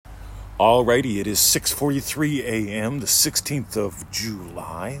Alrighty, it is 6:43 a.m., the 16th of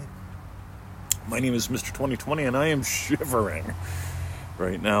July. My name is Mr. 2020, and I am shivering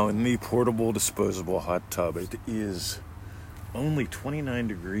right now in the portable disposable hot tub. It is only 29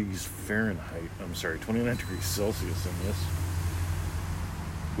 degrees Fahrenheit. 29 degrees Celsius in this,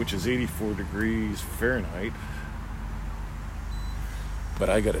 which is 84 degrees Fahrenheit. But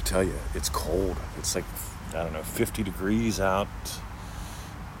I gotta tell you, it's cold. It's like, 50 degrees out.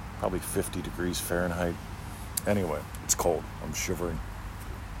 Probably 50 degrees Fahrenheit. Anyway, it's cold. I'm shivering.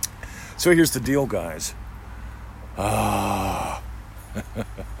 So here's the deal, guys. Man,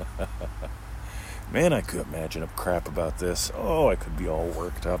 I could imagine a crap about this. Oh, I could be all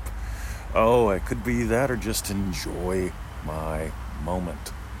worked up. Oh, I could be that or just enjoy my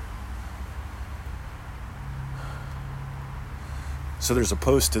moment. So there's a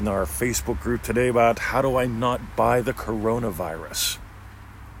post in our Facebook group today about how do I not buy the coronavirus?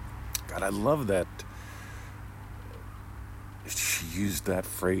 God, I love that she used that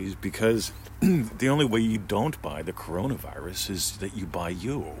phrase because the only way you don't buy the coronavirus is that you buy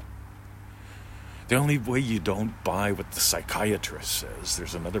you. The only way you don't buy what the psychiatrist says.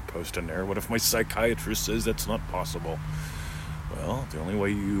 There's another post in there. What if my psychiatrist says that's not possible? Well, the only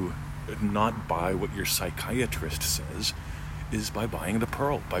way you not buy what your psychiatrist says is by buying the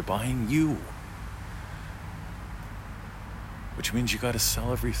pearl, by buying you. Which means you got to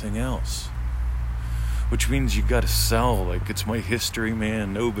sell everything else. Which means you got to sell, like, it's my history,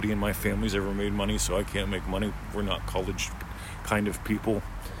 man. Nobody in my family's ever made money, so I can't make money. We're not college kind of people.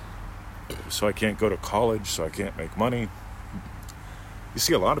 So I can't go to college, so I can't make money. You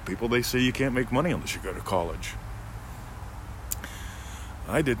see a lot of people, they say you can't make money unless you go to college.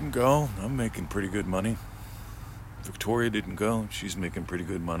 I didn't go. I'm making pretty good money. Victoria didn't go. She's making pretty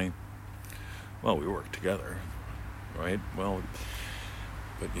good money. Well, we work together. Right? Well,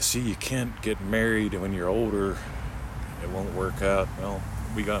 but you see, you can't get married when you're older. It won't work out. Well,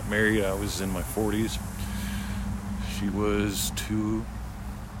 we got married. I was in my 40s. She was 2.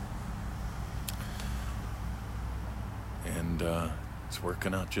 And it's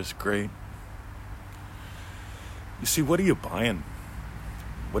working out just great. You see, what are you buying?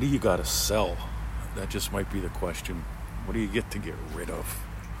 What do you got to sell? That just might be the question. What do you get rid of?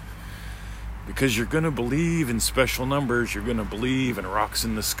 Because you're going to believe in special numbers. You're going to believe in rocks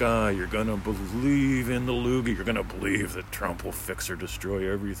in the sky. You're going to believe in the loogie. You're going to believe that Trump will fix or destroy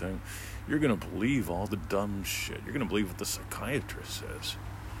everything. You're going to believe all the dumb shit. You're going to believe what the psychiatrist says.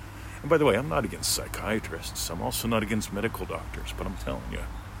 And by the way, I'm not against psychiatrists. I'm also not against medical doctors. But I'm telling you,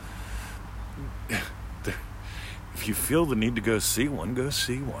 if you feel the need to go see one, go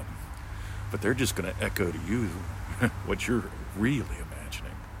see one. But they're just going to echo to you what you're really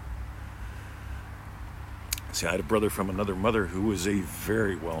imagining. See, I had a brother from another mother who was a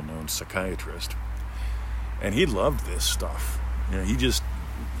very well-known psychiatrist. And he loved this stuff. You know, he just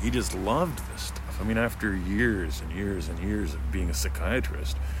loved this stuff. I mean, after years and years and years of being a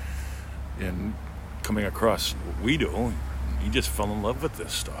psychiatrist and coming across what we do, he just fell in love with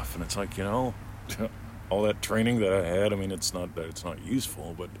this stuff. And it's like, all that training that I had, I mean, it's not that it's not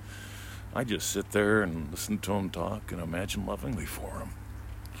useful, but I just sit there and listen to him talk and imagine lovingly for him.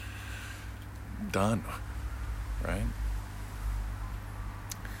 Done. Right?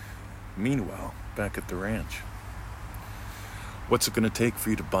 Meanwhile, back at the ranch, what's it going to take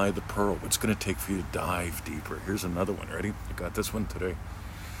for you to buy the pearl? What's it going to take for you to dive deeper? Here's another one. Ready? I got this one today.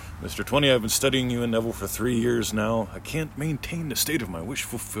 Mr. 20, I've been studying you and Neville for 3 years now. I can't maintain the state of my wish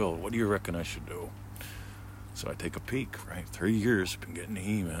fulfilled. What do you reckon I should do? So I take a peek, right? 3 years, been getting the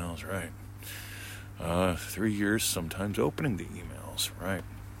emails, right? 3 years, sometimes opening the emails, right?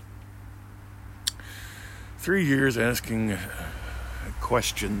 3 years asking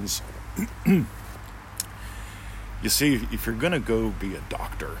questions. You see, if you're going to go be a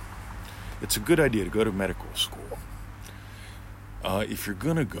doctor, it's a good idea to go to medical school. If you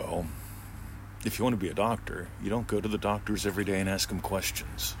want to be a doctor, you don't go to the doctors every day and ask them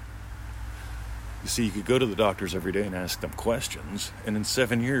questions. You see, you could go to the doctors every day and ask them questions, and in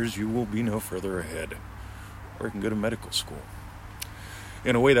 7 years, you will be no further ahead. Or you can go to medical school.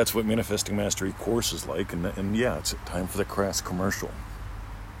 In a way, that's what Manifesting Mastery course is like, and yeah, it's time for the crass commercial.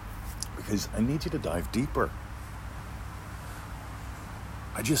 Because I need you to dive deeper.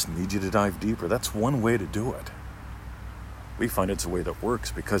 I just need you to dive deeper. That's one way to do it. We find it's a way that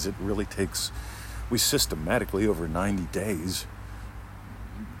works because it really takes, we systematically, over 90 days,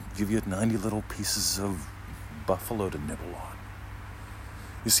 give you 90 little pieces of buffalo to nibble on.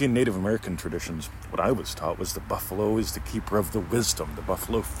 You see, in Native American traditions, what I was taught was the buffalo is the keeper of the wisdom. The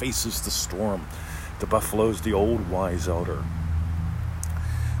buffalo faces the storm. The buffalo is the old wise elder.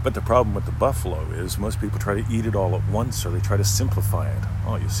 But the problem with the buffalo is most people try to eat it all at once, or they try to simplify it.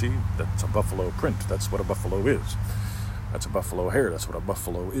 Oh, you see, that's a buffalo print. That's what a buffalo is. That's a buffalo hair. That's what a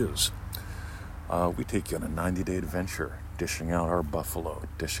buffalo is. We take you on a 90-day adventure, dishing out our buffalo,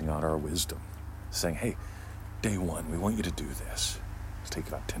 dishing out our wisdom, saying, hey, day 1, we want you to do this. Let's take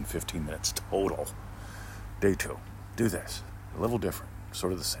about 10, 15 minutes total. Day 2, do this. A little different,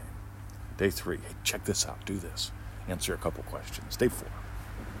 sort of the same. Day 3, hey, check this out, do this. Answer a couple questions. Day 4.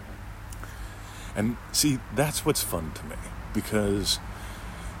 And see, that's what's fun to me, because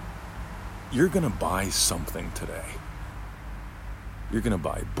you're going to buy something today. You're going to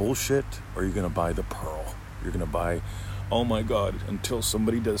buy bullshit, or you're going to buy the pearl. You're going to buy, oh my God, until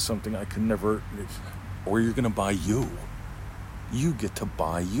somebody does something I can never, or you're going to buy you. You get to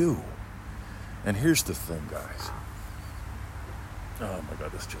buy you. And here's the thing, guys. Oh my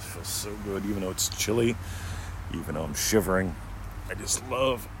God, this just feels so good, even though it's chilly, even though I'm shivering. I just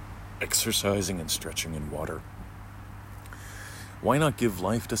love exercising and stretching in water. Why not give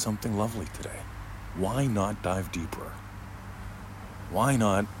life to something lovely today? Why not dive deeper? Why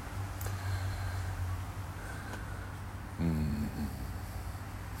not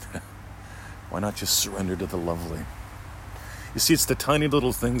why not just surrender to the lovely? You see, it's the tiny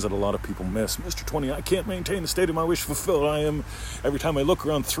little things that a lot of people miss. Mr. 20, I can't maintain the state of my wish fulfilled. Every time I look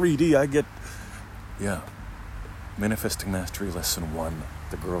around 3D, I get, Manifesting Mastery Lesson 1.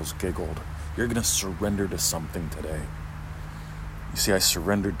 The girls giggled. You're going to surrender to something today. You see, I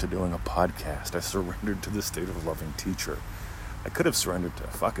surrendered to doing a podcast. I surrendered to the state of a loving teacher. I could have surrendered to,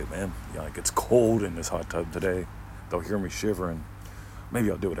 fuck it, man. Like, it's cold in this hot tub today. They'll hear me shivering. Maybe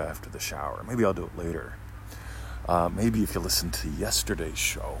I'll do it after the shower. Maybe I'll do it later. Maybe if you listen to yesterday's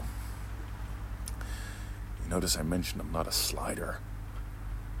show, you notice I mentioned I'm not a slider.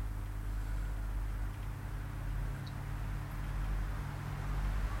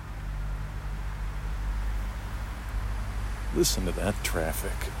 Listen to that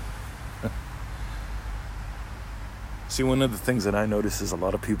traffic. See, one of the things that I notice is a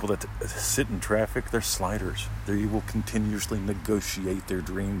lot of people that sit in traffic, they're sliders. They will continuously negotiate their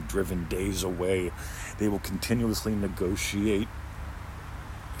dream-driven days away. They will continuously negotiate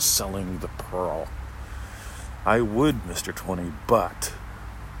selling the pearl. I would, Mr. 20, but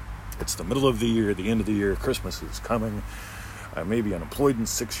it's the middle of the year, the end of the year, Christmas is coming. I may be unemployed in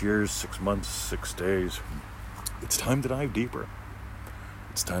 6 years, 6 months, 6 days. It's time to dive deeper.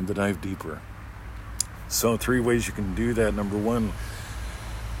 It's time to dive deeper. So 3 ways you can do that. Number 1,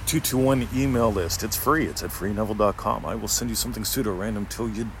 221 email list. It's free. It's at freeneville.com. I will send you something pseudo-random till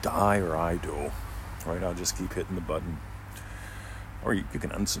you die, or I do. Right? I'll just keep hitting the button. Or you can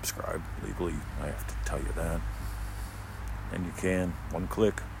unsubscribe. Legally, I have to tell you that. And you can. 1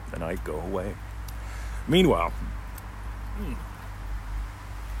 click, then I go away. Meanwhile,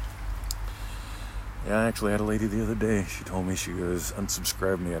 I actually had a lady the other day. She told me, she goes,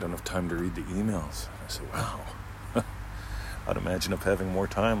 unsubscribe me. I don't have time to read the emails. I said, wow. I'd imagine up having more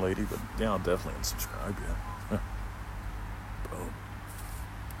time, lady, but I'll definitely unsubscribe you. Boom.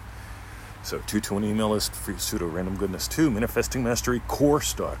 So 220 email list, free pseudo-random goodness. 2,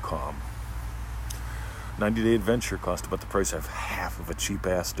 manifestingmasterycourse.com. 90-day adventure cost about the price of half of a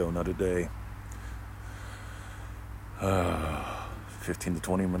cheap-ass donut a day. 15 to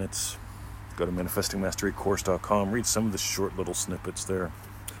 20 minutes. Go to manifestingmasterycourse.com. Read some of the short little snippets there.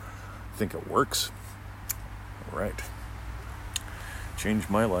 I think it works. All right. Changed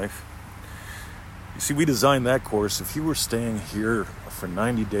my life. You see, we designed that course. If you were staying here for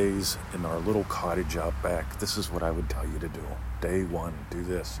 90 days in our little cottage out back, this is what I would tell you to do. Day 1, do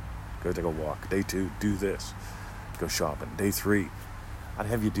this. Go take a walk. Day 2, do this. Go shopping. Day 3, I'd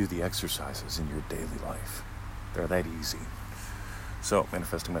have you do the exercises in your daily life. They're that easy. So,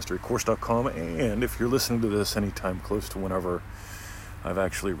 manifestingmasterycourse.com, and if you're listening to this anytime close to whenever I've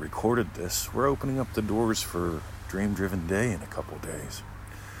actually recorded this, we're opening up the doors for Dream Driven Day in a couple days.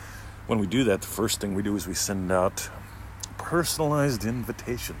 When we do that, the first thing we do is we send out personalized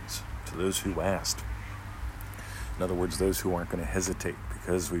invitations to those who asked. In other words, those who aren't going to hesitate,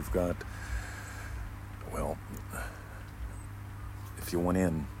 because we've got, if you want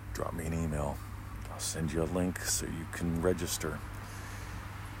in, drop me an email. I'll send you a link so you can register.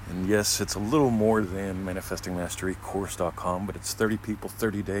 And yes, it's a little more than manifestingmasterycourse.com, but it's 30 people,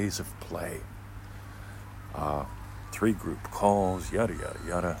 30 days of play. 3 group calls, yada, yada,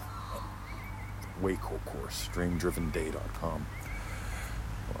 yada. Way cool course, dreamdrivenday.com.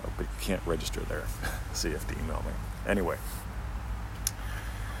 But you can't register there, so you have to email me. Anyway.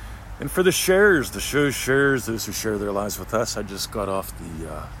 And for the show's shares, those who share their lives with us, I just got off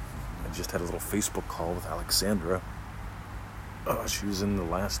I just had a little Facebook call with Alexandra. She was in the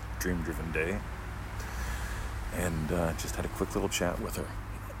last Dream Driven Day. And just had a quick little chat with her.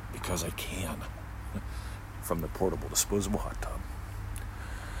 Because I can. From the portable disposable hot tub.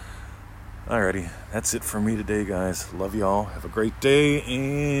 Alrighty, that's it for me today, guys. Love y'all. Have a great day.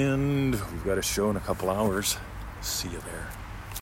 And we've got a show in a couple hours. See you there.